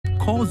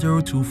Call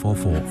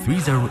 0244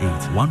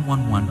 308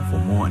 111 for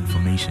more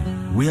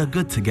information. We are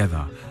good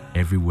together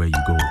everywhere you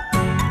go.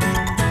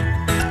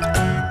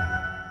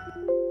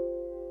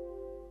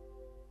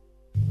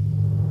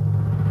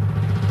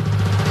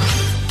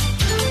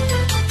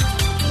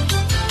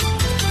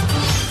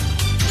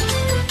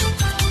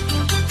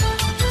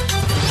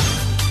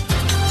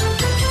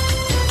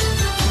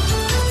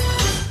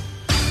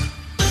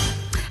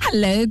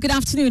 Hello, good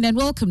afternoon and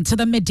welcome to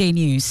the Midday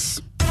News.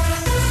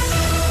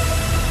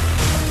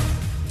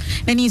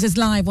 The news is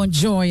live on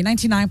Joy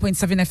 99.7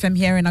 FM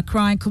here in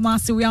Accra and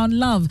Kumasi. We are on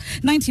Love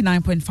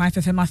 99.5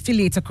 FM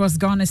affiliates across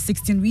Ghana's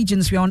 16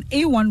 regions. We are on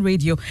A1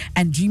 Radio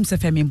and Dreams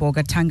FM in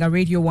Bogatanga,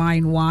 Radio Y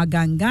in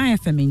Waganga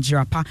FM in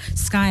Jirapa,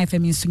 Sky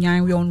FM in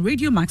Sunyani. We are on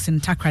Radio Max in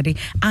Takrade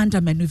and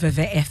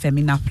Amenuveve FM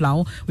in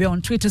Aplao. We are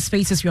on Twitter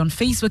Spaces. We are on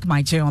Facebook,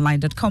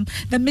 myjoyonline.com.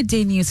 The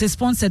Midday News is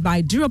sponsored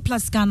by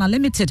Duraplus Ghana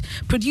Limited,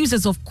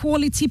 producers of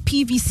quality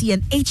PVC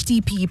and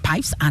HDPE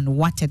pipes and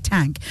water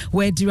tank.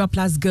 Where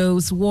Duraplus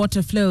goes,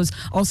 water flows.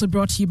 Also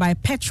brought to you by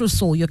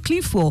Petrosol, your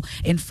clean fuel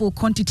in full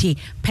quantity.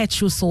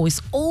 Petrosol is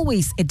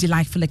always a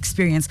delightful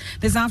experience.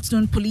 This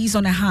afternoon, police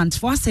on a hunt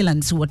for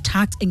assailants who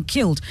attacked and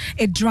killed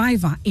a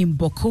driver in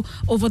Bawku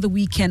over the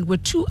weekend,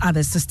 with 2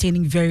 others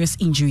sustaining various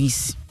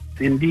injuries.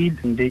 Indeed,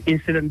 the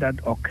incident that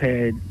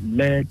occurred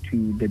led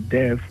to the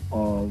death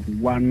of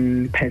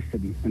one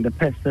person, and the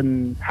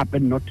person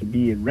happened not to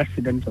be a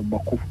resident of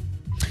Bawku.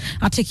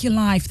 I'll take you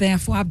live there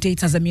for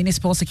updates as the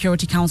Municipal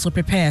Security Council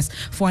prepares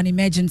for an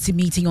emergency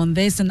meeting on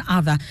this and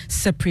other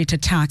separate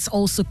attacks.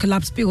 Also,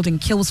 collapsed building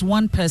kills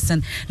 1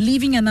 person,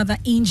 leaving another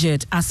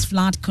injured as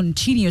flood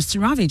continues to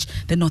ravage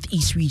the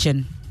northeast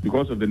region.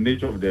 Because of the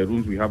nature of the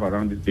rooms we have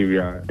around this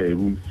area, a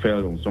room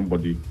fell on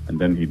somebody and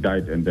then he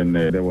died. And then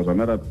there was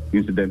another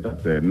incident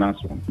at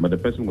Naswan, but the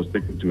person was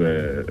taken to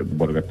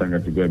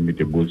Bogatanga to go and meet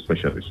a bull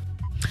specialist.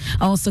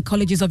 Also,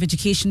 Colleges of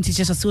Education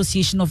Teachers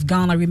Association of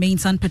Ghana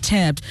remains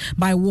unperturbed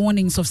by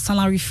warnings of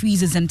salary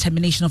freezes and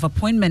termination of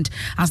appointment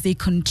as they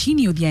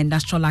continue their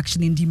industrial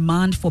action in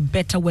demand for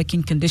better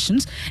working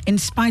conditions in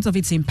spite of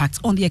its impact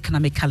on the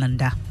economic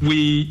calendar.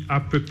 We are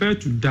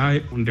prepared to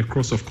die on the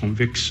cross of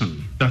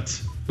conviction that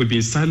we've been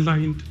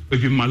sidelined,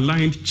 we've been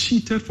maligned,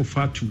 cheated for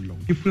far too long.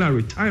 People are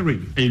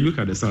retiring, and you look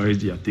at the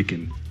salaries they are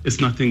taking.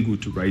 It's nothing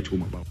good to write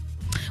home about.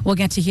 We'll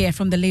get to hear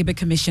from the Labour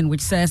Commission, which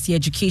says the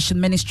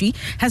Education Ministry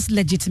has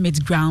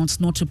legitimate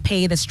grounds not to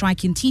pay the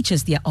striking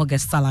teachers their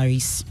August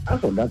salaries. As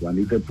for that one,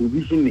 it's a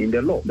provision in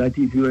the law that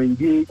if you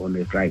engage on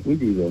a strike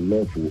which is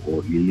unlawful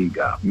or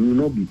illegal, you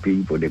will not be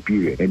paying for the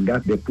period, and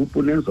that the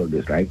proponents of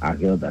the strike are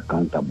held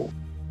accountable.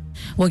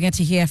 We'll get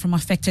to hear from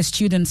affected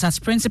students as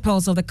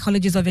principals of the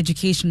Colleges of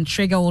Education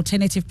trigger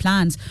alternative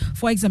plans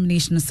for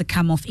examinations to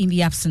come off in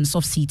the absence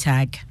of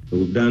CTAG.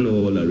 We've done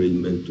all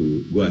arrangements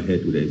to go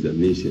ahead with the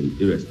examination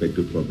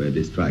irrespective of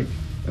the strike.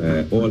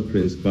 All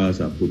principals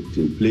are put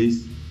in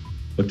place,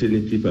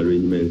 alternative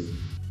arrangements.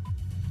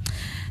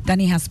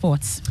 Danny has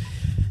sports.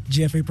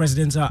 GFA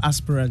presidential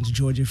aspirant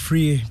George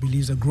Free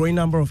believes a growing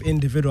number of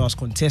individuals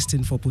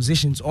contesting for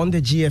positions on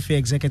the GFA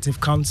Executive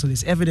Council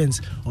is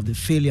evidence of the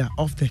failure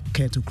of the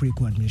Keto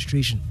Kriku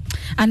administration.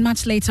 And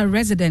much later,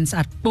 residents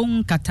at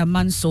Bong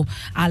Katamanso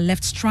are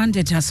left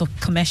stranded as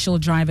commercial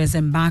drivers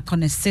embark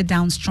on a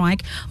sit-down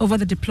strike over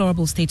the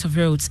deplorable state of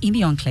roads in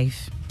the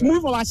enclave.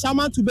 Move our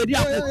shaman to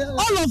Bedia.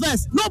 All of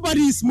us,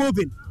 nobody is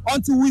moving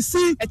until we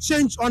see a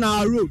change on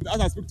our road. As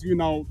I speak to you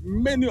now,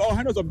 many or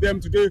hundreds of them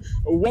today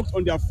walked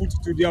on their foot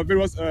to their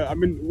various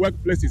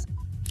workplaces.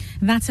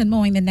 That and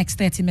more in the next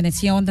 30 minutes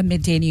here on the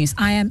Midday News.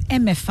 I am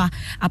Emefa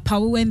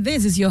Apawu, and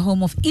this is your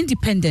home of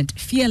independent,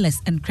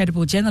 fearless and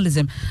credible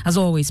journalism. As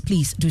always,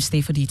 please do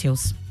stay for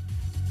details.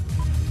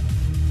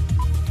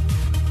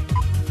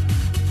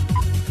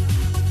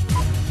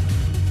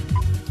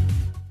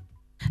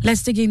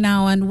 Let's dig in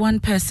now, and 1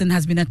 person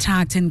has been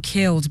attacked and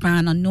killed by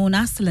an unknown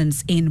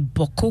assailants in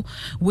Bawku,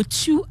 with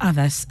 2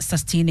 others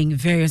sustaining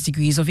various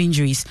degrees of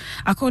injuries.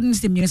 According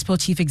to the Municipal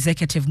Chief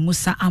Executive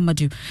Musa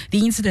Amadou,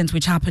 the incident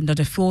which happened at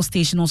a fuel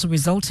station also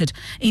resulted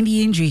in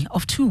the injury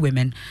of 2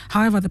 women.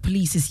 However, the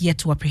police is yet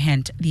to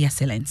apprehend the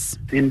assailants.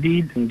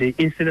 Indeed, the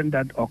incident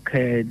that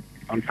occurred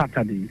on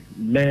Saturday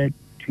led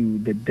to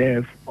the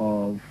death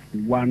of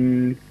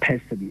 1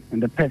 person,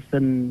 and the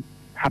person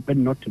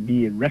happened not to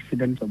be a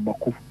resident of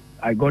Bawku.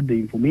 I got the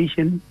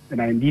information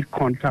and I indeed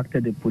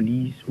contacted the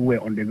police who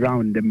were on the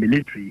ground, the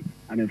military,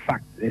 and in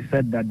fact they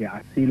said that the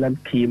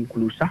assailant came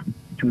closer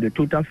to the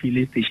total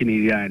filling station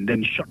area and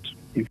then shot.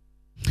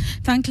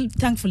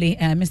 Thankfully,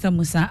 Mr.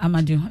 Musa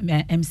Amadou,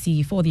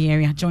 MC for the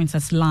area, joins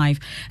us live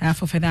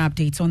for further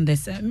updates on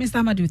this.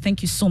 Mr. Amadou,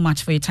 thank you so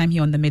much for your time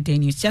here on the Midday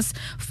News. Just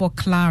for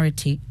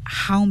clarity,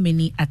 how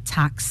many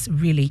attacks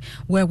really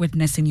were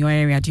witnessed in your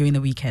area during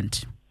the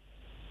weekend?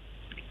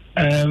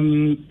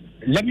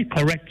 Let me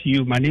correct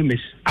you. My name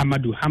is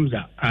Amadou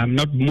Hamza. I'm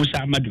not Musa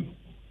Amadou.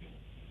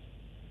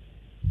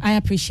 I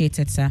appreciate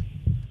it, sir.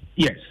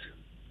 Yes.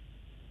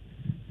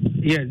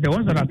 Yes, there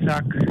was an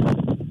attack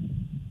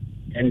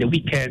in the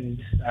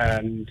weekend,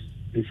 and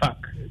in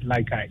fact,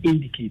 like I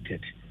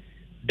indicated,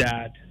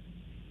 that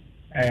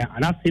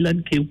an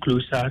assailant came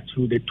closer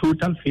to the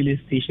total filling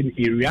station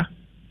area,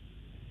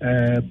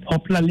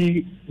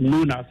 popularly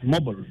known as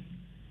Mobile,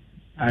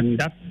 and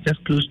that's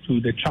just close to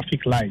the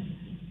traffic light.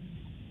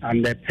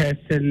 And the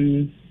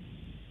person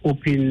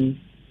opened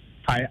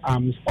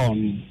firearms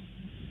on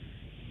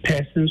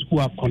persons who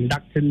are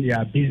conducting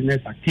their business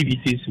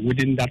activities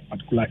within that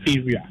particular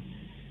area.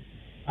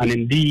 And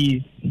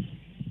indeed,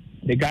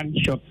 the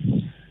gunshots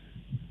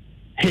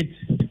hit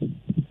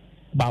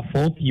by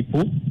 4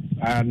 people,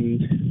 and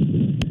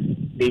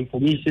the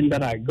information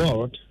that I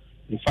got,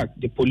 in fact,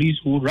 the police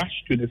who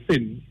rushed to the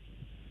scene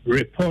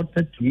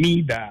reported to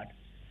me that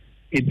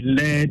it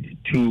led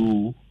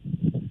to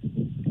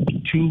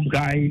 2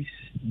 guys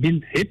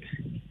being hit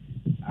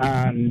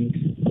and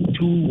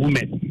 2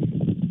 women.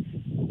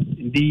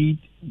 Indeed,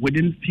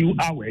 within few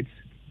hours,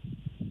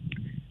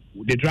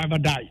 the driver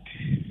died,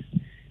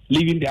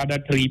 leaving the other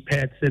 3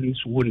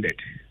 persons wounded.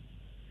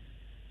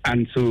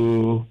 And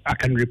so I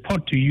can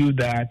report to you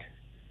that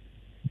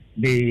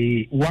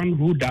the one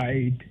who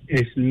died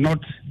is not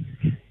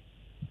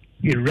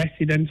a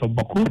resident of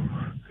Bawku,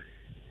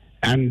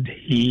 and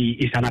he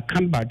is an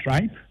Akanba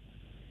tribe.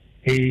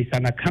 He is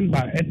an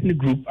Akanba ethnic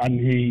group, and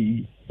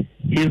he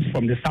is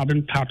from the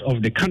southern part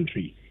of the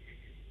country.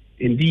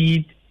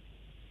 Indeed,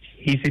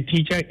 he's a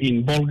teacher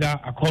in Bolga,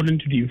 according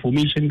to the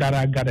information that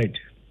I gathered.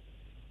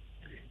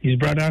 His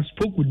brother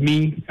spoke with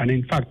me, and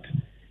in fact,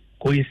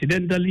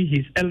 coincidentally,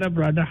 his elder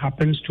brother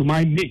happens to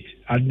my mate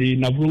at the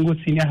Navrongo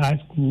Senior High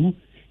School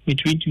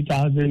between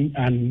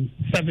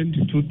 2007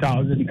 to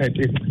 2000,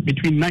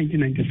 between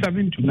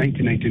 1997 to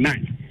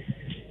 1999.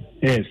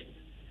 Yes,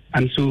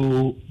 and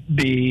so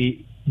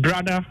the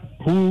brother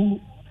who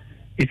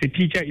is a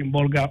teacher in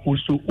Bolga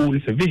also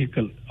owns a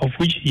vehicle of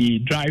which he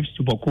drives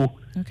to Bawku.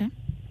 Okay.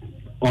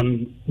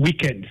 On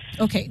weekends.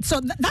 Okay, so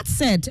that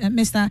said,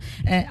 Mr.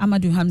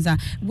 Amadou Hamza,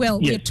 well,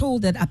 yes. We're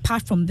told that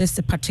apart from this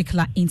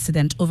particular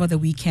incident over the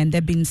weekend,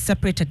 there have been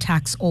separate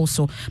attacks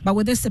also. But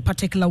with this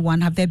particular one,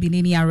 have there been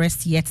any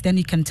arrests yet? Then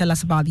you can tell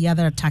us about the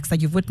other attacks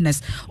that you've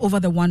witnessed over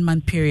the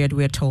 1-month period,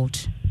 we're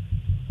told.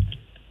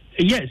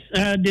 Yes,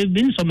 there have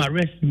been some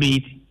arrests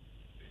made.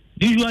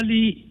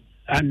 Usually,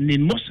 and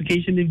in most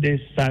occasions, if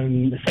there's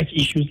such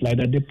issues like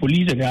that, the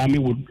police and the army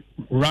would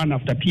run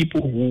after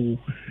people who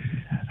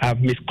have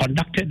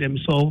misconducted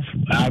themselves,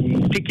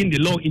 taking the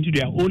law into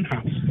their own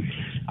hands.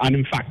 And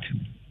in fact,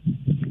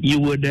 you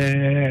would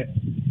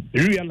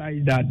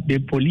realize that the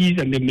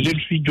police and the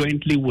military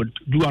jointly would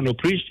do an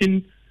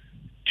operation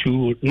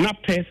to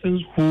nab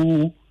persons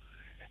who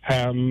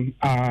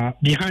are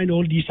behind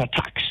all these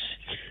attacks.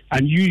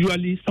 And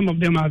usually some of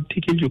them are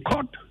taken to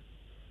court.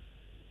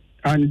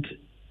 And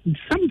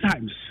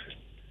sometimes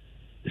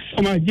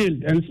some are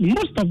jailed, and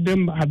most of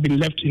them have been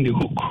left in the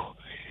hook.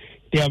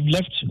 They have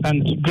left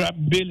and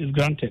bail is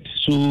granted.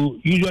 So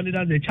usually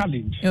that's the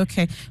challenge.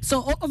 Okay.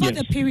 So over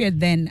the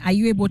period then, are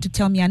you able to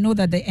tell me, I know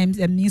that the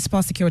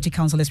Municipal Security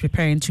Council is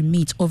preparing to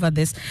meet over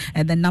this,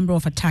 the number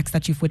of attacks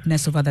that you've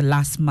witnessed over the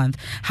last month.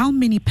 How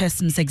many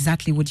persons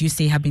exactly would you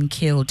say have been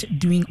killed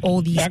doing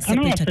all these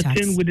separate attacks? I cannot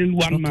ascertain within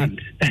 1 month.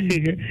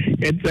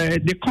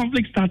 The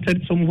conflict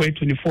started somewhere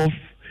 24th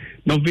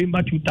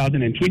November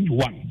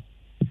 2021.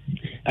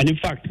 And in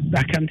fact,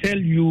 I can tell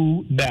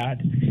you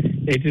that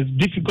it is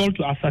difficult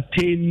to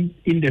ascertain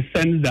in the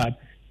sense that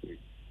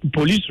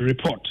police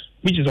report,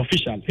 which is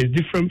official, is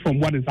different from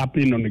what is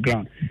happening on the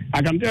ground.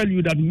 I can tell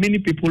you that many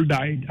people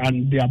died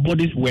and their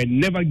bodies were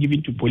never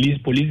given to police.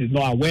 Police is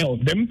not aware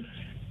of them.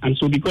 And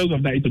so because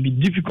of that, it will be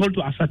difficult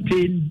to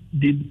ascertain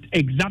the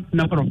exact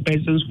number of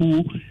persons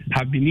who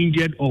have been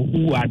injured or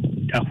who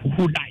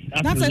died.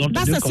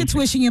 That's a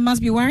situation you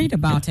must be worried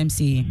about,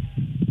 MC.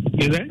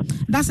 Is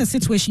it? That's a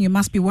situation you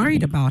must be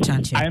worried about,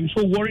 aren't you? I am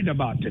so worried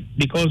about it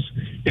because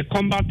the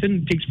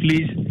combating takes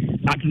place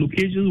at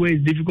locations where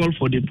it's difficult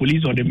for the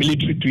police or the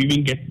military to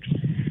even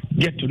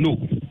get to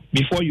know.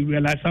 Before you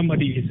realize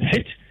somebody is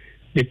hit,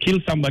 they kill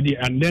somebody,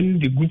 and then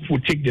the group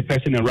will take the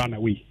person and run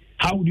away.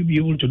 How would you be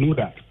able to know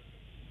that?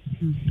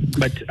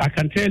 But I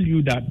can tell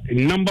you that a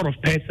number of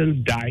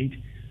persons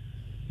died,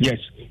 yes,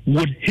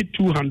 would hit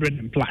 200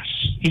 and plus,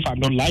 if I'm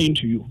not lying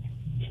to you.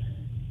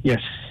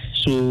 Yes,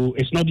 so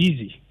it's not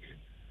easy.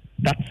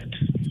 That's it.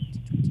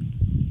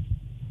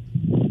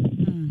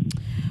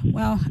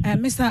 Well,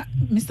 Mr.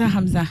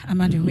 Hamza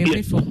Amadou, we're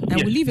grateful.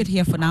 We'll leave it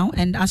here for now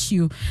and ask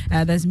you,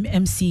 the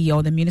MC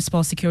or the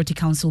Municipal Security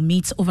Council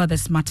meets over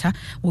this matter.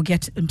 We'll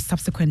get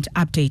subsequent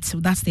updates. So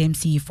that's the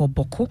MC for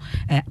Bawku,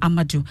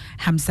 Amadou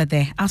Hamza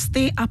there. I'll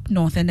stay up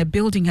north, and a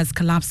building has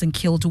collapsed and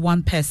killed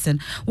 1 person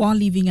while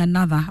leaving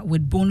another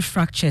with bone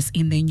fractures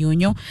in the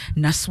Nyonyo,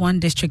 Naswan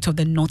district of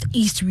the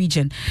Northeast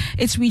region.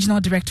 Its regional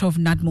director of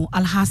NADMO,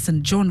 Al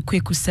Hassan John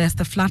Kweku, says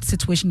the flood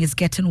situation is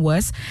getting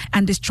worse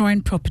and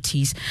destroying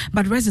properties,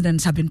 but residents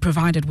have been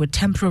provided with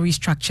temporary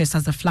structures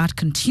as the flood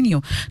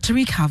continue to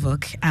wreak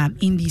havoc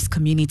in these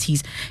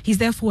communities. He's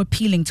therefore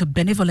appealing to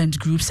benevolent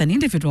groups and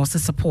individuals to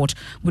support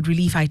with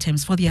relief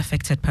items for the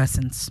affected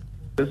persons.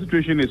 The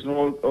situation is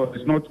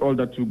not all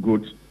that too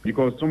good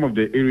because some of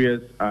the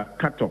areas are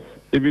cut off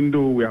even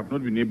though we have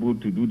not been able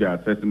to do the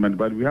assessment,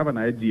 but we have an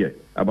idea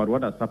about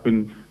what has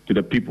happened to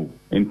the people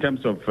in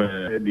terms of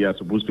they are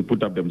supposed to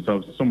put up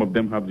themselves. Some of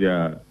them have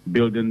their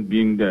building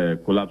being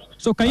collapsed.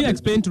 So can you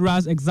explain to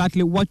us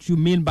exactly what you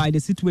mean by the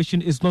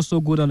situation is not so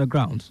good on the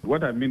ground?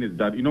 What I mean is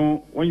that,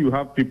 when you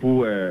have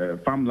people,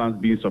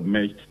 farmlands being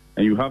submerged,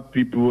 and you have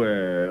people,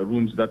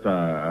 rooms that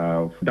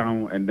are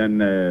down, and then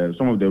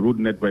some of the road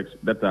networks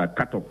that are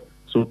cut off.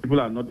 So people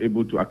are not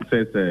able to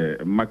access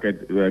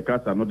market, cars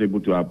are not able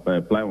to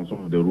apply on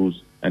some of the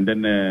roads, and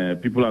then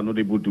people are not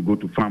able to go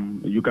to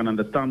farm. You can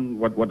understand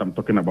what I'm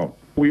talking about.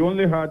 We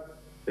only had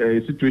a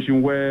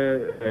situation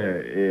where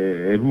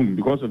a room,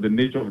 because of the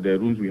nature of the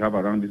rooms we have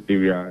around this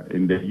area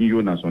in the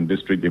Nason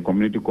district, a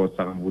community called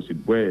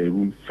Sarambusit, where a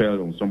room fell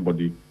on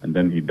somebody and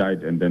then he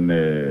died, and then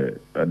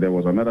there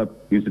was another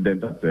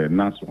incident at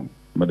Nason.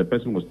 But the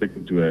person was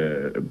taken to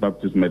a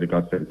Baptist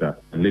Medical Center.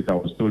 And later I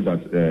was told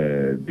that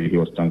he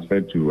was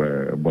transferred to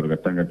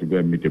Bodegatanga to go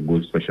and meet a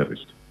bull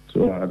specialist.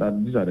 So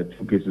these are the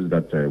two cases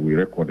that we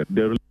recorded.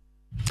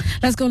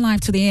 Let's go live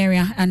to the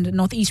area, and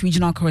Northeast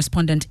Regional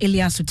Correspondent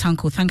Ilyasu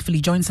Tanko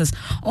thankfully joins us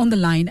on the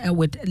line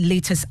with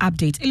latest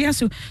updates.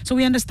 Ilyasu, so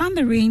we understand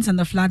the rains and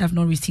the flood have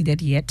not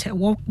receded yet.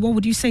 What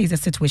would you say is the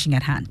situation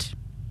at hand?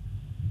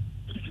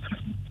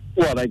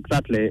 Well,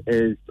 exactly.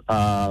 It's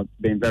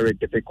been a very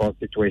difficult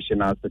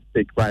situation as we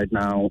speak right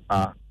now.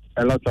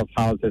 A lot of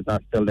houses are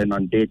still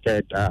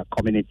inundated.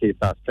 Communities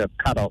are still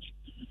cut off.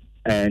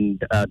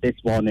 And this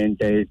morning,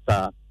 there is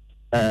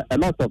a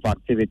lot of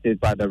activities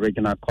by the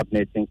Regional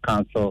Coordinating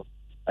Council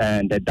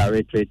and the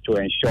Directorate to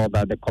ensure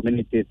that the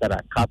communities that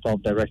are cut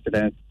off, the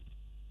residents,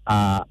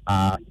 are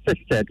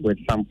assisted with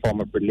some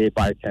form of relief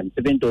items,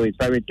 even though it's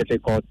very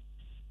difficult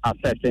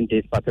assessing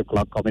these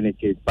particular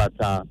communities. But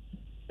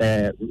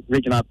the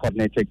Regional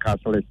Coordinating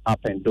Council is up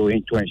and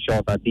doing to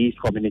ensure that these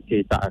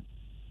communities are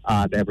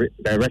the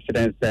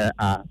residents there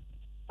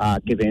are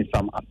given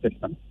some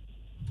assistance.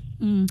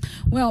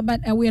 Well,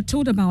 but we are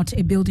told about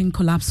a building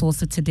collapse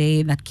also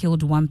today that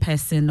killed one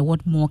person.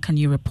 What more can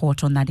you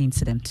report on that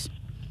incident?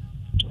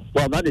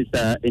 Well, that is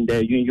in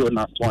the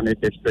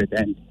Naswane district,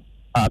 and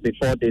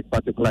before this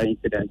particular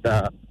incident,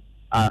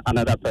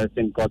 another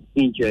person got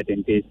injured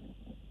in this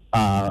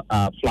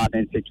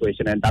flooding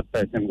situation, and that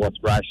person was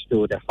rushed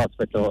to the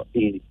hospital.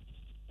 He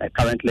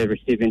currently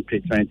receiving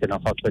treatment in a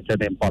hospital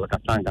in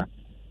Bodegatanga.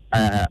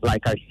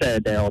 Like I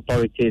said, the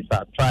authorities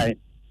are trying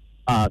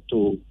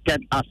to get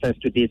access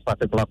to these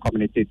particular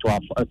communities to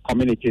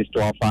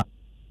offer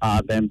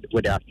them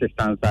with the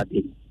assistance that they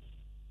need.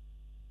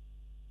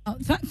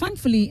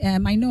 Thankfully,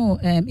 I know,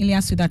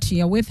 Ilyasu, that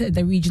you're with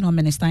the regional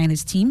minister and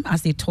his team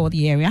as they tour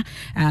the area.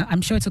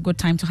 I'm sure it's a good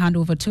time to hand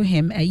over to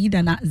him.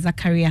 Idana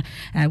Zakaria,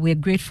 we're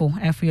grateful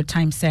for your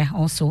time, sir,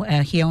 also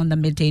here on the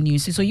Midday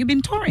News. So you've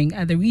been touring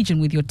the region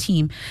with your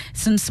team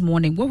since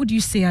morning. What would you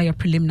say are your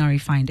preliminary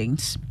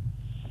findings?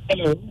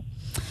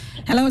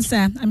 Hello,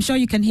 sir. I'm sure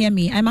you can hear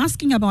me. I'm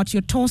asking about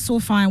your tour so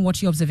far and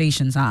what your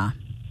observations are.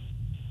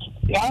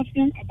 You're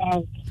asking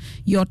about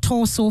your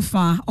tour so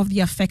far of the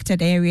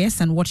affected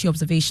areas and what your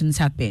observations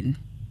have been.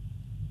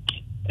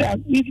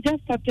 We've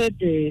just started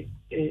the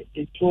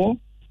tour,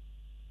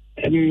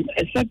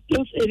 except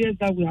those areas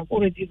that we have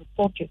already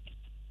reported.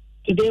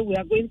 Today we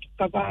are going to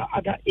cover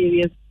other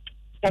areas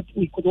that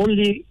we could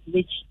only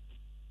reach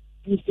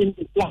using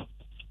the plan.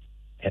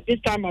 This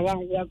time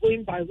around, we are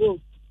going by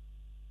road.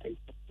 And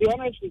to be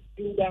honest with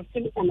you, we are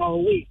still on our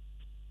way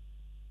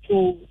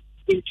to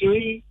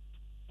Bintiri,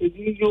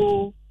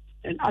 the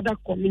and other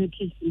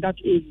communities in that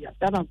area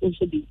that have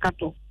also been cut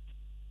off.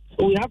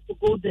 So we have to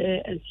go there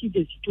and see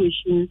the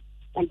situation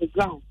on the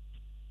ground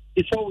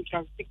before we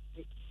can fix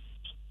it.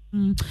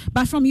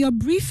 But from your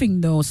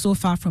briefing, though, so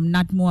far from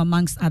NADMO,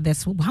 amongst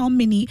others, how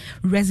many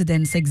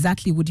residents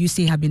exactly would you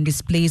say have been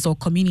displaced, or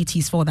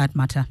communities for that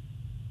matter?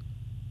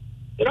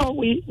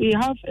 We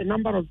have a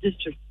number of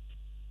districts.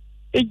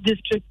 Each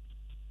district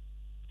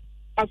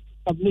has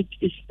to submit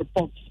its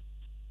reports.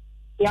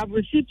 We have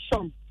received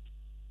some,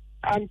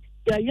 and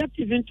they are yet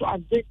even to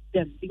update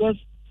them, because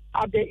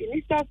at the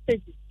initial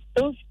stages,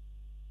 those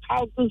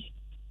houses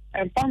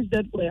and farms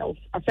that were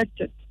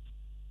affected,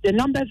 the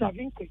numbers have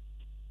increased.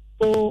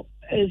 So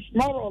it's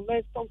more or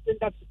less something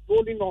that's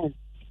rolling on.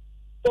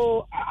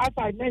 So as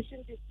I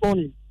mentioned this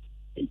morning,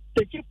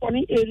 the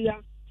Chiponi area,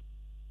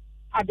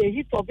 at the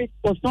heat of it,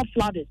 was not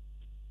flooded.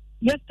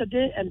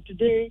 Yesterday and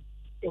today,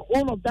 the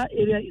whole of that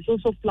area is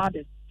also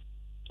flooded,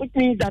 which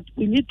means that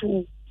we need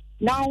to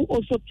now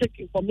also take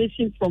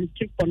information from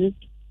Chiponi,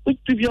 which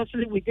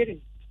previously we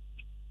didn't.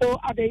 So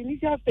at the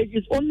initial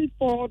stages, only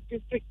 4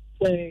 districts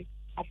were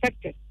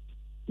affected.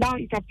 Now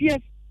it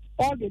appears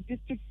all the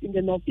districts in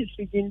the Northeast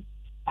region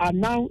are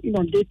now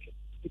inundated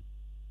with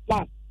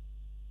flood.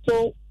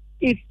 So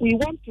if we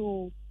want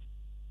to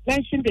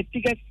mention the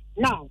figures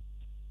now,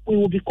 we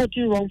will be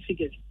quoting wrong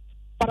figures.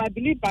 But I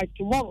believe by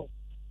tomorrow,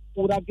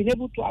 we would have been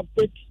able to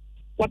update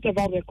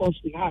whatever records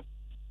we have.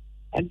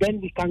 And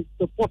then we can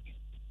report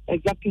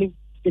exactly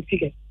the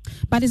figures.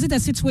 But is it a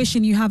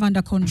situation you have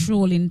under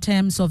control in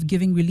terms of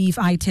giving relief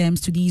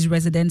items to these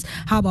residents?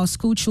 How about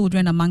school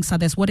children, amongst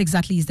others? What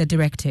exactly is the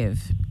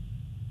directive?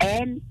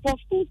 For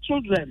school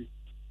children,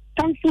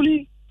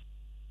 thankfully,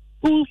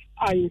 schools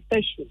are in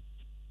session.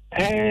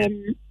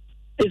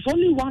 There's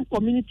only one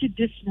community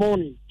this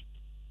morning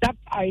that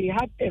I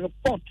had a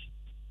report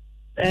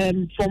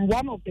from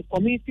one of the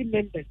community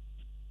members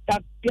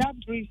that their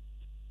bridge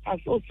has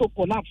also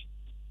collapsed.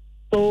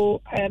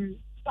 So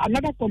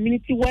another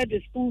community where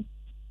the school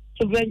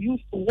children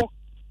used to walk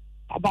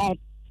about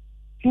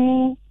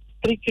 2-3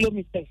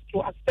 kilometers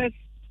to access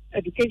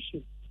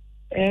education,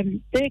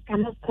 they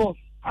cannot cross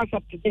as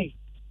of today.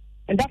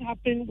 And that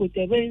happened with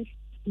the rains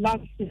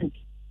last night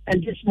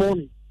and this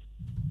morning.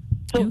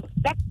 So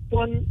that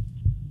one,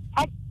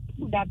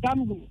 that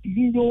done with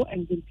Lino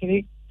and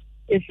Zintere,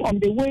 is on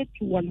the way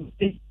to one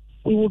day.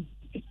 We would.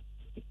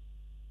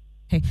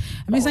 Okay.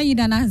 Ms.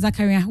 Aidana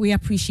Zakaria, we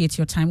appreciate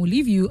your time. We'll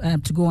leave you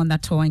to go on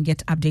that tour and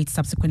get updates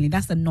subsequently.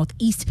 That's the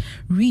Northeast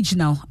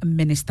Regional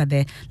Minister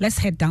there. Let's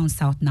head down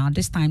south now,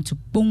 this time to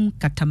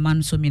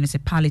Bawku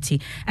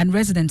Municipality. And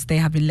residents there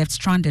have been left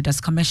stranded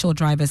as commercial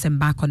drivers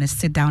embark on a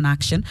sit-down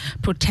action,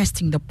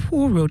 protesting the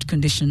poor road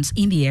conditions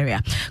in the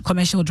area.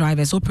 Commercial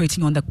drivers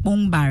operating on the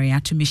Bong Barrier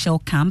to Michelle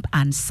Camp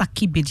and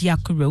Saki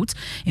Bediaku roads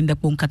in the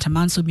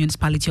Bawku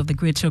Municipality of the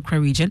Greater Accra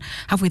region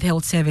have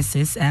withheld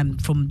services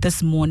from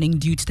this morning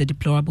due to the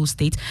deplorable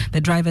state. The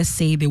drivers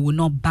say they will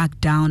not back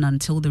down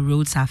until the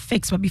roads are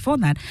fixed. But before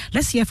that,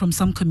 let's hear from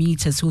some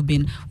commuters who've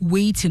been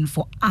waiting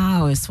for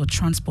hours for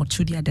transport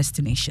to their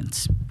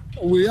destinations.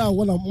 We are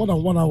more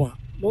than 1 hour.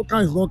 No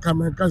car is not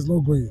coming, car is not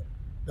going.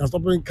 They are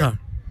stopping car.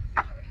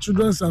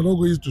 Children are not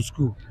going to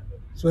school.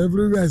 So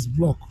everywhere is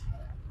blocked.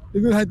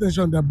 Even high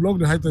tension, they block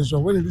the high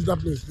tension. When it reach that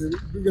place, they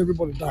bring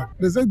everybody down.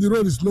 They say the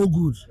road is no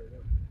good.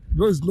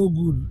 The road is no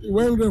good.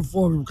 When they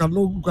fall, car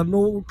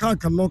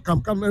cannot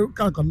come,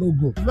 car cannot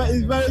go.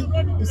 It's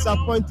very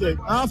disappointed.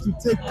 I have to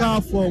take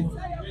car from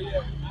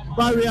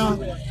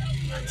Barrier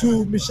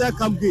to Michelle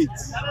Camp Gate.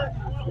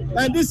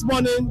 And this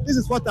morning, this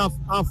is what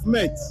I've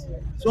met.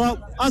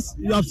 So as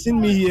you have seen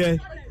me here,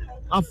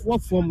 I've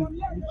walked from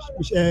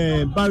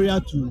Barrier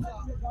to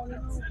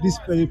this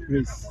very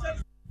place.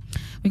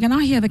 We can now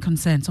hear the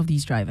concerns of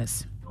these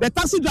drivers. The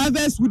taxi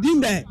drivers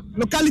within the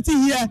locality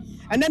here,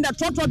 and then the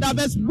trotro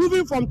drivers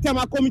moving from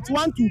Temakomi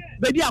to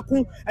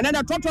Bediaku, and then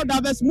the trotro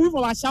drivers moving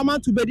from Ashaman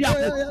to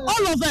Bediaku.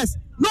 All of us,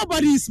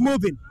 nobody is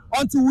moving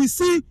until we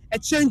see a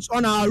change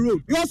on our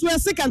road, because we are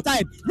sick and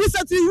tired.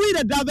 Recently, we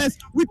the drivers,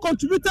 we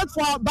contributed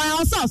by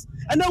ourselves,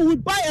 and then we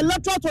buy a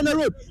electrode on the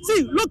road.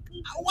 See, look,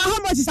 how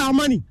much is our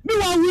money?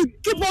 Meanwhile, we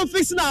keep on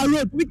fixing our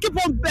road, we keep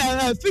on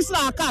fixing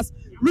our cars,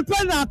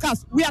 repairing our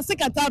cars. We are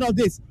sick and tired of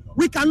this.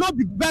 We cannot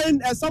be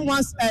bearing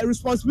someone's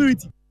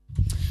responsibility.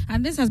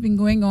 And this has been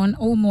going on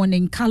all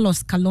morning.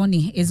 Carlos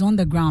Kaloni is on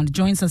the ground,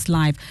 joins us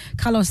live.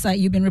 Carlos,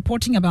 you've been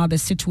reporting about the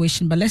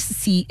situation, but let's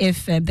see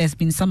if there's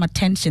been some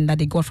attention that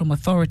they got from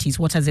authorities.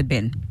 What has it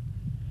been?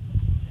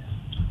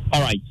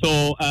 All right.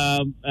 So,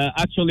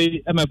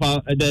 actually,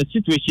 MFR, the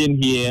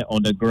situation here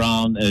on the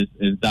ground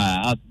is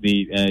that as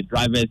the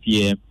drivers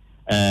here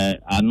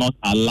are not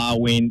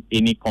allowing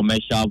any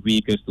commercial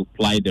vehicles to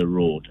ply the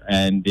road,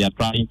 and they are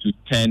trying to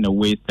turn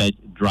away such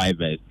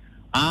drivers.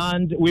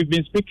 And we've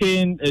been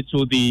speaking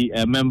to the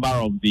member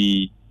of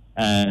the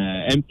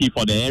MP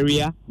for the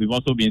area. We've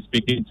also been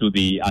speaking to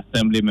the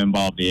assembly member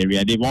of the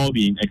area. They've all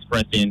been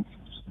expressing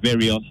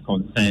various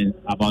concerns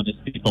about the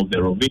state of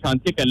the road. We can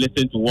take a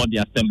listen to what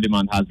the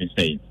assemblyman has been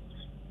saying.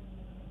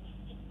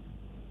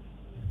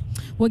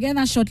 We'll get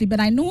that shortly, but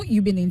I know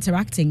you've been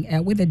interacting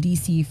with the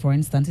DC, for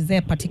instance. Is there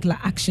a particular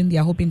action they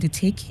are hoping to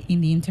take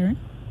in the interim?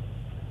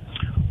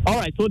 All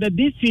right, so the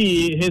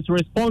DC, his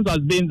response has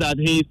been that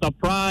he is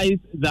surprised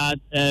that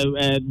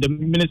the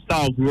Minister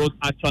of Roads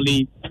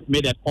actually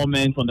made a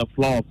comment on the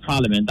floor of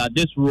Parliament that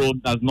this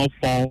road does not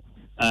fall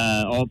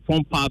or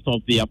form part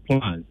of their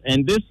plans.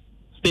 And this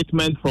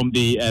statement from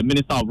the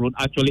Minister of Roads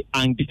actually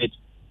angered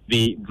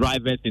the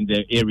drivers in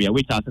the area,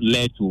 which has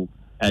led to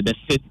the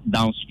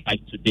sit-down strike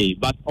today.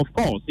 But of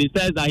course, he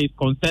says that he's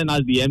concerned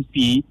as the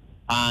MC,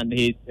 and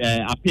he's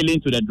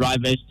appealing to the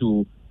drivers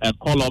to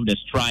call off the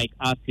strike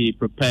as he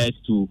prepares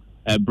to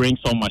bring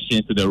some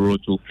machines to the road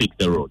to fix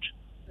the road.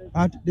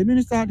 The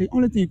minister, the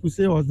only thing he could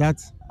say was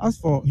that as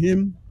for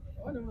him,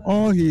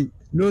 all he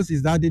knows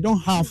is that they don't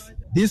have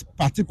this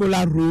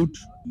particular road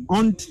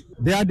on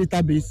their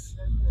database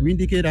to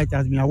indicate that it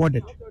has been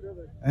awarded.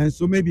 And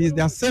so maybe it's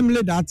the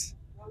assembly that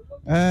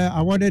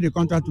awarded the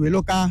contract to a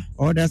local,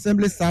 or the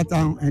assembly sat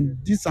down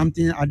and did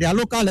something at their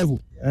local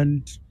level.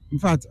 And in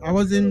fact, I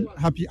wasn't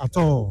happy at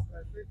all,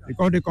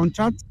 because the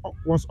contract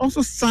was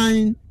also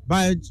signed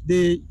by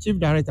the chief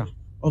director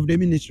of the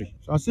ministry.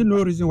 So I see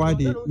no reason why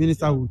the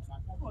minister would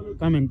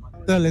come and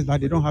tell us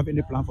that they don't have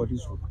any plan for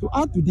this road. To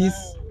add to this,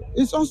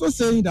 it's also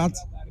saying that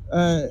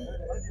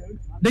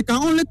they can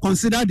only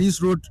consider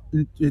this road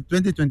in the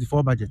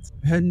 2024 budget.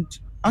 And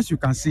as you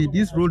can see,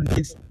 this road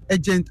needs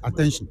urgent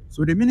attention.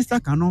 So the minister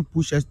cannot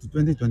push us to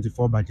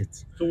 2024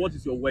 budget. So what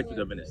is your word to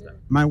the minister?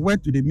 My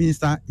word to the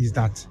minister is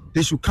that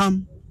they should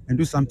come and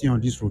do something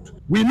on this road.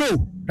 We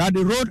know that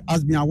the road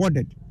has been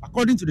awarded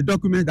according to the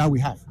document that we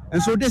have.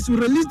 And so they should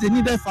release the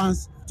needed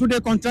funds to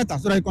the contractor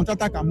so that the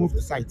contractor can move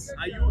to site.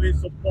 Are you in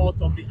support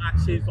of the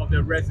actions of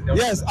the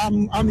residents? Yes,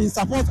 I'm in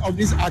support of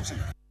this action.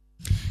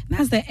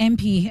 That's the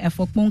MP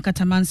for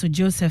Katamanso,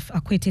 Joseph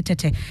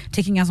Akwete,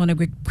 taking us on a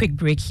quick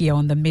break here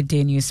on the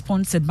Midday News,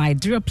 sponsored by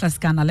Duraplus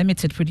Ghana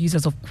Limited,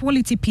 producers of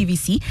quality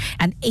PVC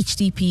and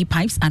HDPE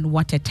pipes and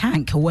water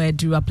tank. Where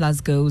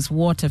Duraplus goes,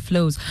 water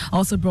flows.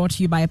 Also brought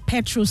to you by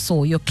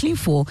Petrosol, your clean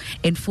fuel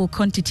in full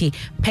quantity.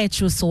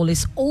 Petrosol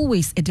is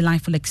always a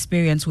delightful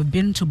experience. We've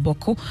been to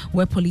Bawku,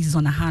 where police is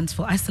on the hands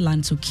for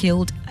assailants who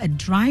killed a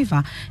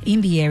driver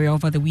in the area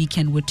over the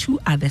weekend, with 2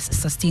 others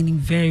sustaining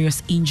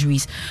various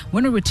injuries.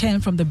 When we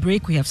return from the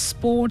break, we have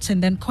sports,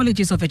 and then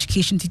Colleges of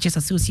Education Teachers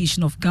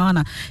Association of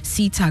Ghana,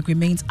 CTAG,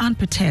 remains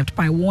unperturbed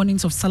by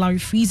warnings of salary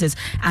freezes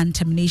and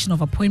termination of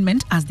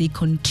appointment as they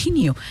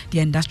continue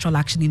their industrial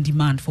action in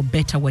demand for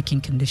better working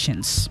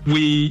conditions.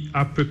 We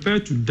are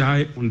prepared to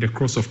die on the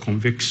cross of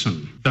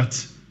conviction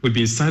that we've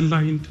been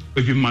sidelined,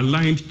 we've been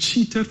maligned,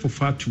 cheated for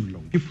far too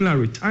long. People are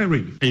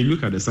retiring, and you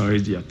look at the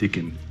salaries they are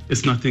taking.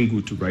 It's nothing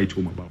good to write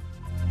home about.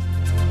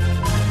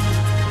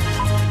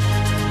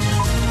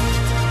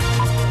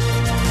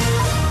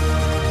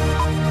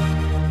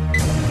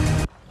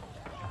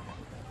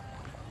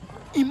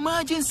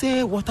 Imagine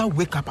say water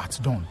wake up at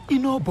dawn,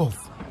 no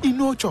bath,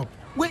 no chop,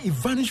 where it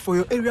vanish for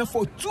your area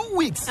for 2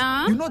 weeks.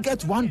 You not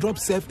get 1 drop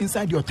safe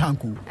inside your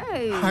tank.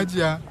 Hey.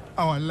 Haja,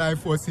 our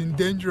life was in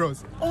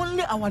dangerous.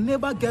 Only our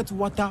neighbor gets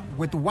water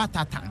with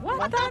water tank.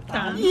 Water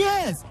tank?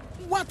 Yes,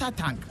 water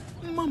tank.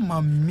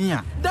 Mamma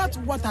mia, that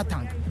water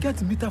tank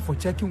gets meter for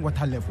checking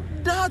water level.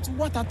 That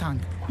water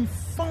tank be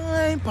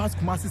fine past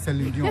Kumasi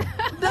Selenium.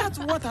 That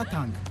water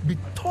tank be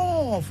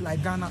tough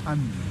like Ghana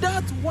Army.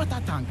 That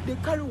water tank, they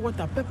carry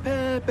water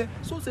pepe,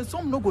 so say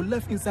some no go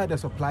left inside the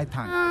supply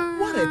tank.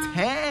 What a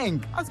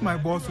tank! As my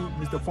boss,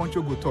 Mr.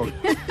 Poncho, go talk.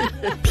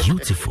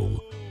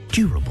 Beautiful,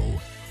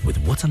 durable, with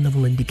water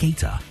level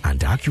indicator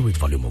and accurate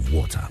volume of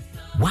water.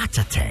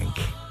 Water tank.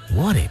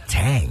 What a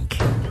tank!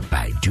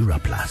 By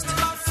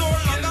Duraplast.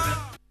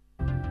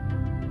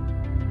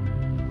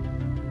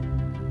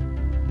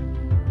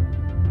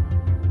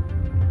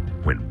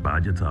 When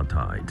budgets are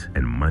tight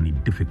and money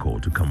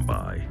difficult to come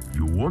by,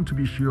 you want to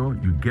be sure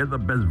you get the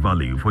best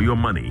value for your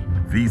money.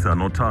 These are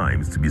not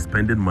times to be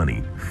spending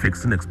money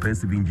fixing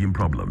expensive engine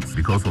problems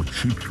because of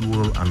cheap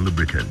fuel and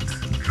lubricants.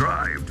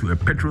 Drive to a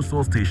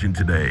Petrosol station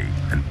today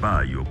and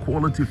buy your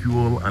quality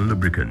fuel and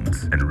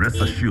lubricants, and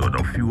rest assured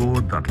of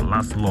fuel that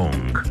lasts long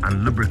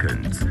and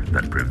lubricants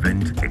that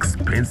prevent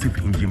expensive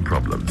engine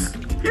problems.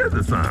 Hear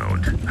the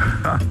sound.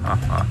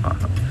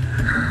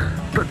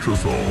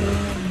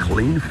 Petrosol,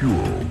 clean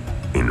fuel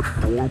in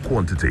full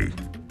quantity.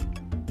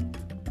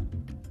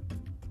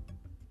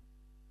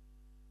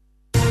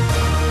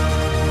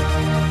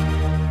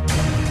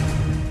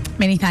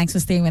 Many thanks for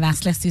staying with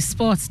us. Let's do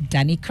sports.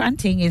 Danny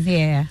Cranting is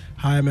here.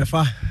 Hi,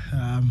 MFA.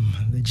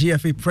 The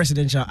GFA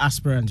presidential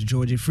aspirant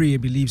George Free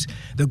believes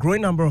the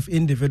growing number of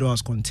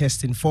individuals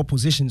contesting 4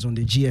 positions on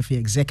the GFA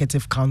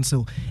Executive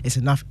Council is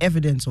enough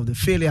evidence of the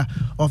failure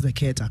of the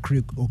Keta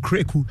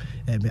Okreku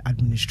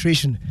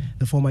administration.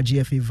 The former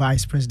GFA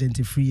Vice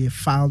President Free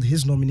filed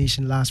his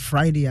nomination last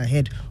Friday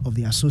ahead of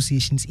the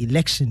association's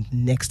election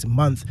next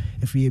month.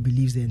 Free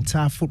believes the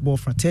entire football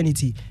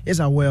fraternity is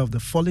aware of the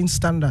falling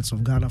standards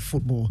of Ghana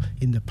football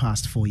in the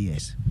past 4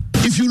 years.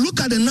 If you look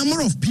at the number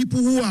of people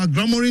who are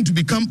clamoring to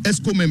become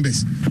ESCO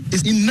members,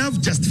 it's enough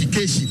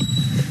justification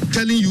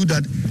telling you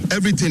that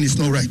everything is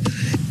not right.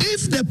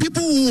 If the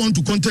people who want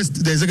to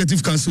contest the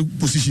executive council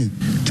position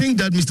think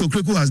that Mr.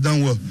 Okreku has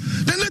done well,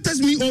 then let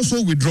us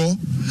also withdraw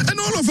and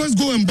all of us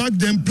go and back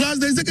them plus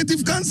the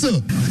executive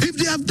council. If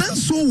they have done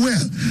so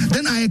well,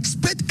 then I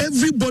expect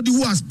everybody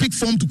who has picked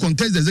form to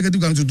contest the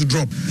executive council to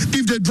drop.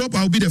 If they drop,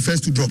 I'll be the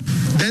first to drop.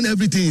 Then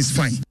everything is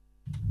fine.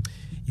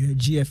 Your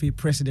GFA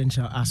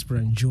presidential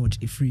aspirant George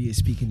Ifrie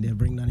speaking there.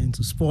 Bring that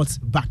into sports.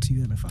 Back to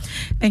you, MFA.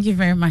 Thank you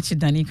very much,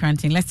 Danny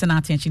Cranting. Let's turn our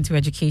attention to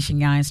education,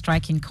 guys.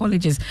 Striking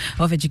Colleges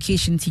of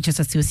Education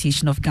Teachers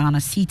Association of Ghana,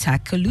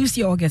 CTAG, could lose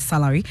the August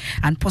salary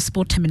and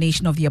possible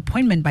termination of the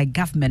appointment by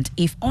government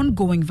if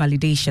ongoing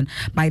validation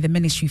by the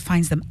ministry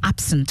finds them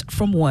absent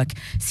from work.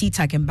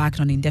 CTAG embarked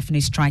on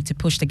indefinite strike to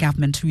push the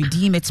government to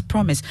redeem its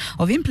promise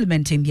of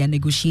implementing their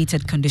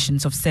negotiated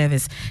conditions of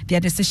service. Their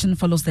decision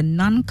follows the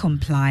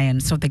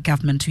non-compliance of the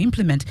government to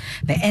implement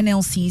the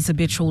NLC's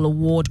arbitral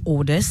award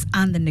orders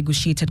and the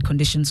negotiated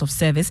conditions of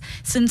service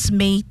since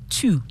May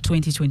 2,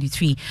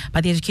 2023.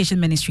 But the Education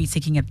Ministry is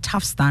taking a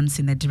tough stance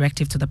in the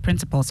directive to the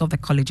principals of the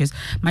colleges.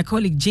 My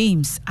colleague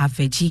James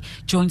Aveji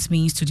joins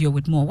me in studio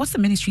with more. What's the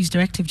ministry's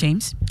directive,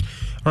 James?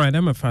 All right,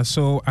 MFA.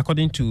 So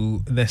according to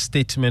the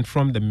statement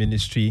from the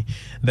ministry,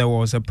 there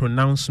was a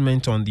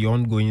pronouncement on the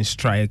ongoing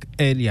strike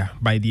earlier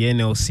by the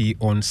NLC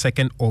on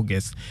 2nd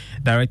August,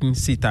 directing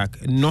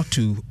CTAG not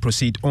to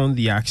proceed on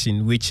the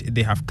action which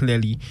they have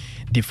clearly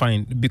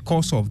defined.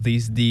 Because of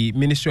this, the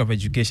Ministry of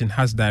Education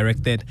has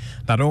directed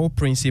that all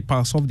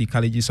principals of the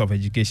colleges of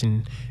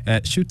education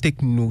should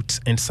take notes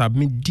and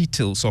submit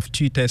details of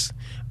tutors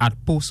at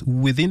post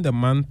within the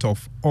month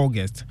of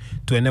August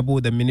to enable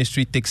the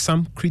ministry take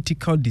some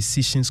critical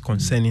decisions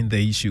concerning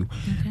the issue.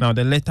 Okay. Now,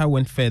 the letter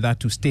went further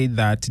to state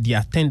that the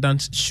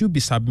attendance should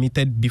be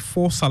submitted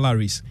before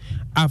salaries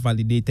are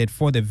validated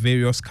for the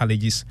various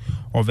colleges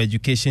of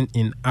education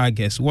in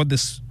August. What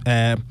this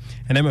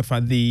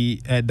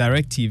the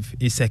directive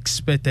is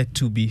expected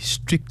to be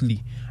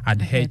strictly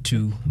adhered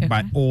to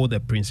by all the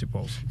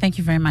principals. Thank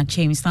you very much,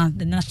 James. Now,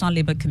 the National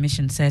Labour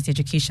Commission says the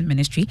Education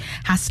Ministry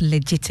has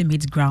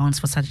legitimate grounds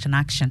for such an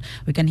action.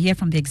 We can hear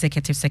from the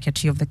Executive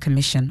Secretary of the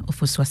Commission,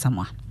 Ofusua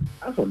Samoa.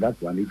 As for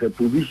that one, it's a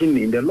provision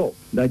in the law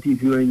that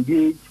if you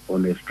engage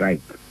on a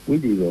strike,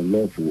 which is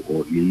unlawful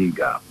or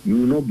illegal, you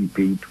will not be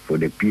paid for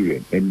the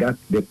period, and that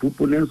the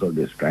proponents of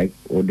the strike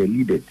or the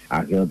leaders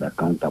are held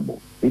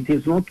accountable. It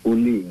is not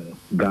only in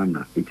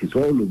Ghana, it is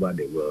all over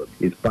the world.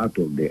 It's part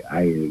of the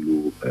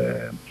ILO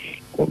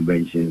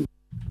convention.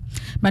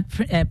 But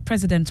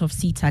President of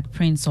CTAC,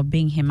 Prince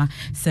Obinghema,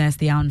 says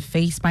they are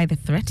unfazed by the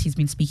threat. He's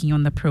been speaking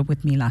on the probe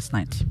with me last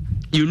night.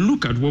 You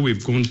look at what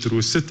we've gone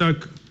through,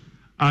 CTAC,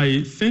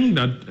 I think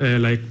that,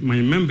 like my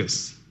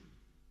members,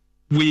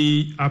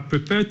 we are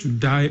prepared to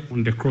die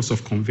on the cross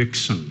of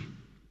conviction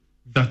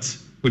that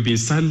we've been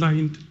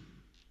sidelined,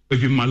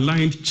 we've been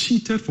maligned,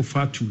 cheated for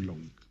far too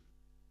long.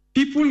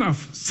 People have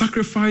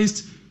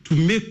sacrificed to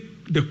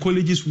make the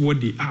colleges what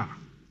they are.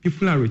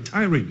 People are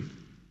retiring.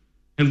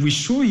 And we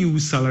show you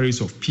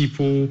salaries of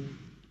people.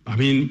 I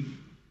mean,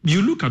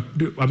 you look at,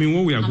 what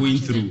we are going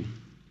through.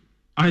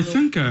 I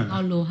think...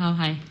 how low, how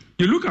high?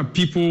 You look at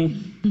people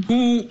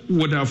who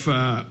would have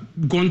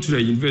gone to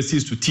the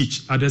universities to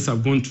teach. Others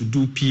have gone to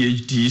do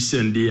PhDs,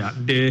 and they are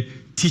there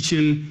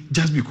teaching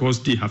just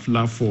because they have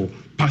love for,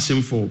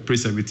 passion for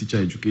pre-secondary teacher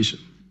education.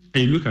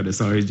 And you look at the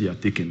salaries they are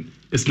taking.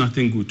 It's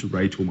nothing good to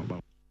write home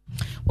about.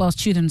 Well,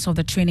 students of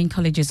the training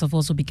colleges have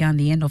also begun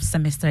the end of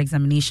semester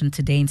examination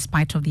today in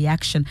spite of the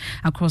action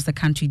across the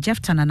country.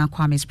 Jeff Tanana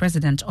Kwame is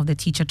president of the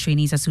Teacher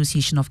Trainees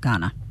Association of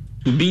Ghana.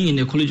 To be in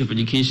the College of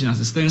Education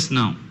as it stands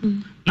now.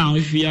 Now,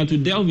 if we are to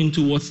delve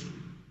into what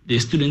the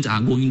students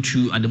are going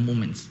through at the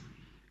moment,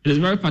 it is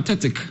very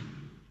pathetic.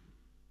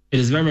 It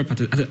is very, very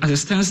pathetic. As it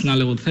stands now,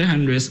 level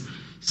 300s,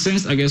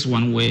 since August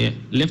 1, we're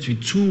left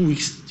with 2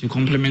 weeks to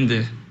complement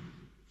the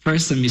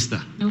first semester.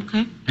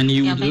 Okay. And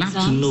you would love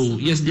to know,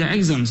 yes, there are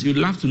exams. You'd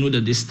love to know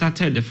that they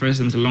started the first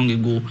semester long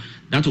ago.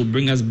 That will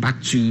bring us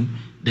back to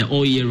the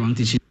all year round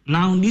teaching.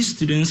 Now, these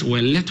students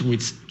were left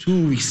with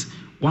 2 weeks.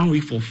 1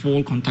 week for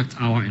fall contact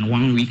hour and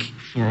 1 week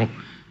for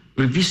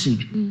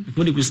revision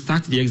before they could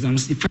start the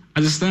exams.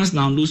 As it stands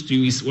now, those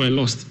 2 weeks were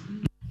lost.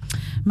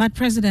 But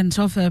President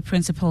of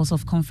Principals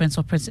of Conference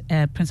of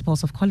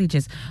Principals of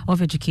Colleges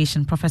of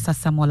Education, Professor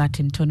Samuel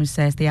Atintonu,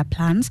 says there are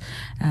plans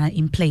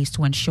in place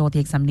to ensure the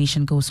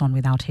examination goes on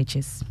without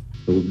hitches.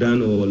 So we've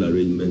done all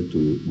arrangements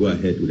to go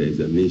ahead with the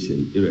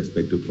examination,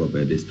 irrespective of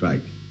the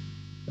strike.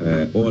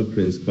 All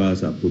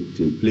principals are put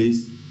in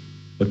place,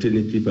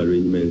 alternative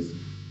arrangements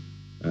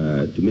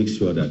to make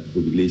sure that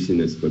regulation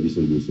and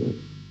supervision goes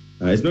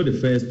on. It's not the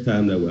first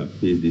time that we have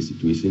faced this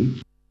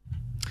situation.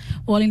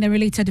 Well, in a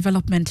related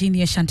development in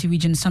the Ashanti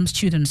region, some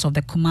students of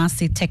the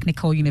Kumasi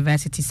Technical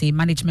University say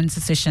management's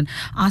decision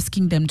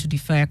asking them to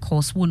defer a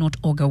course will not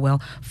augur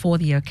well for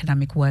their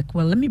academic work.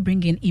 Well, let me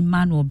bring in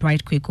Emmanuel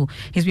Bright-Kweku.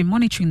 He's been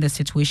monitoring the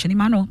situation.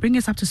 Emmanuel, bring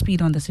us up to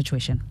speed on the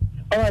situation.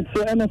 All right,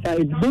 so MSI,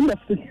 it's been the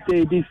fifth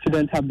day these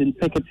students have been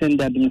picketing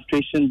the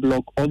administration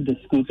block of the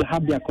school to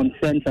have their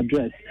concerns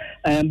addressed.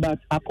 But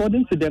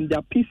according to them,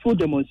 their peaceful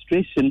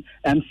demonstration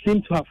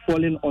seem to have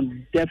fallen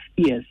on deaf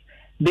ears.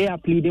 They are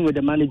pleading with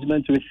the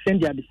management to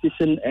rescind their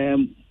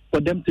decision for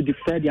them to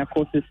defer their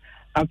courses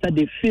after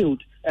they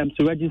failed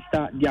to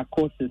register their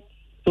courses.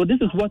 So this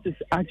is what is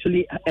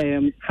actually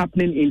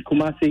happening in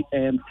Kumasi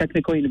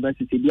Technical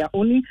University. They are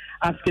only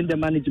asking the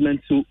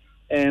management to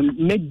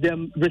make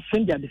them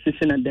rescind their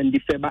decision and then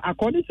defer. But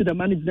according to the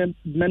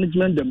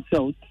management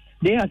themselves,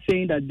 they are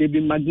saying that they've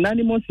been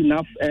magnanimous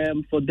enough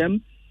for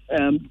them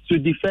to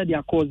defer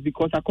their course,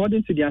 because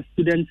according to their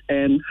students'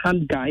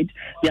 hand guide,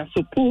 they are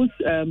supposed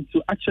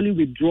to actually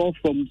withdraw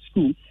from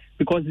school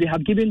because they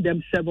have given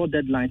them several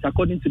deadlines.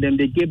 According to them,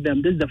 they gave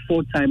them, this is the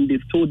fourth time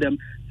they've told them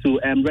to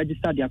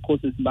register their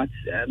courses, but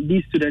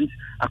these students,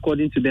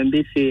 according to them,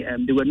 they say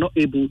they were not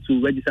able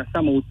to register.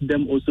 Some of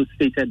them also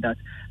stated that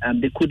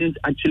they couldn't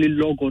actually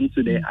log on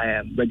to the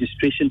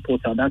registration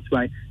portal. That's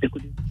why they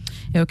couldn't.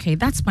 Okay,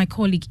 that's my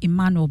colleague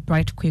Emmanuel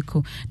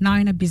Bright-Kweku. Now,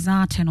 in a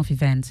bizarre turn of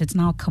events, it's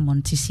now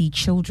common to see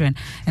children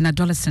and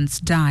adolescents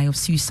die of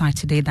suicide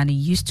today than it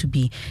used to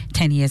be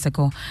 10 years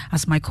ago.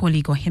 As my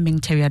colleague Ohiming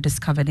Terrier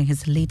discovered in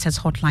his latest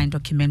Hotline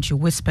documentary,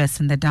 Whispers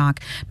in the Dark,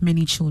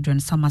 many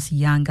children, some as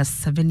young as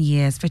 7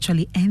 years,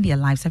 virtually end their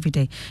lives every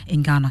day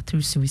in Ghana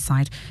through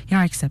suicide. Here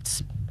are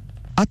excerpts.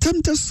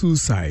 Attempted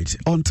suicide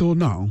until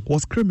now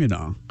was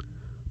criminal,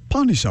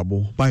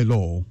 punishable by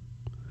law.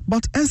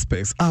 But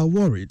experts are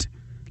worried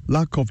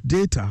lack of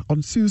data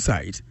on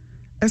suicide,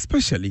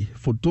 especially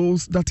for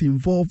those that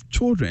involve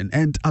children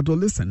and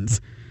adolescents,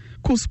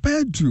 could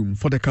spell doom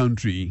for the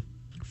country.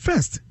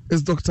 First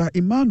is Dr.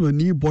 Emmanuel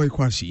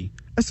Niboy-Kwashi,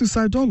 a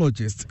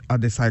suicidologist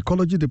at the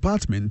psychology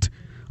department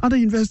at the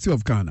University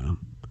of Ghana.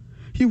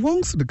 He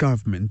wants the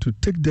government to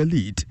take the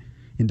lead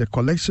in the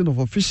collection of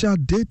official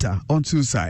data on suicide.